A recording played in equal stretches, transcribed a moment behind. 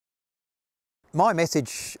My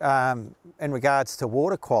message in regards to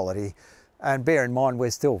water quality, and bear in mind we're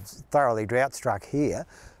still thoroughly drought struck here,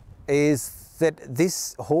 is that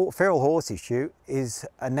this feral horse issue is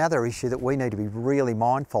another issue that we need to be really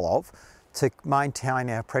mindful of to maintain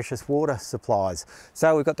our precious water supplies.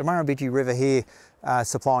 So we've got the Murrumbidgee River here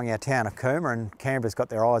supplying our town of Cooma, and Canberra's got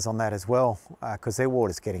their eyes on that as well because their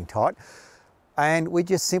water's getting tight. And we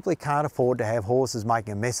just simply can't afford to have horses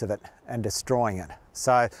making a mess of it and destroying it.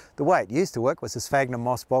 So the way it used to work was the sphagnum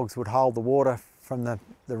moss bogs would hold the water from the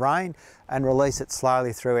rain and release it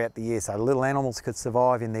slowly throughout the year, so little animals could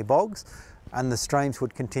survive in their bogs and the streams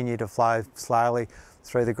would continue to flow slowly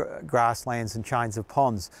through the grasslands and chains of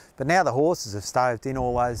ponds. But now the horses have stoved in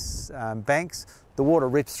all those banks, the water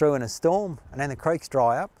rips through in a storm and then the creeks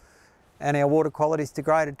dry up and our water quality is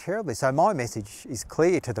degraded terribly. So my message is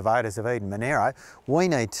clear to the voters of Eden Monaro. We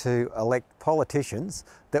need to elect politicians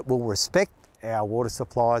that will respect our water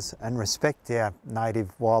supplies and respect our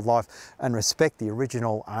native wildlife and respect the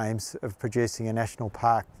original aims of producing a national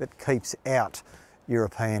park that keeps out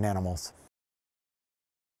European animals.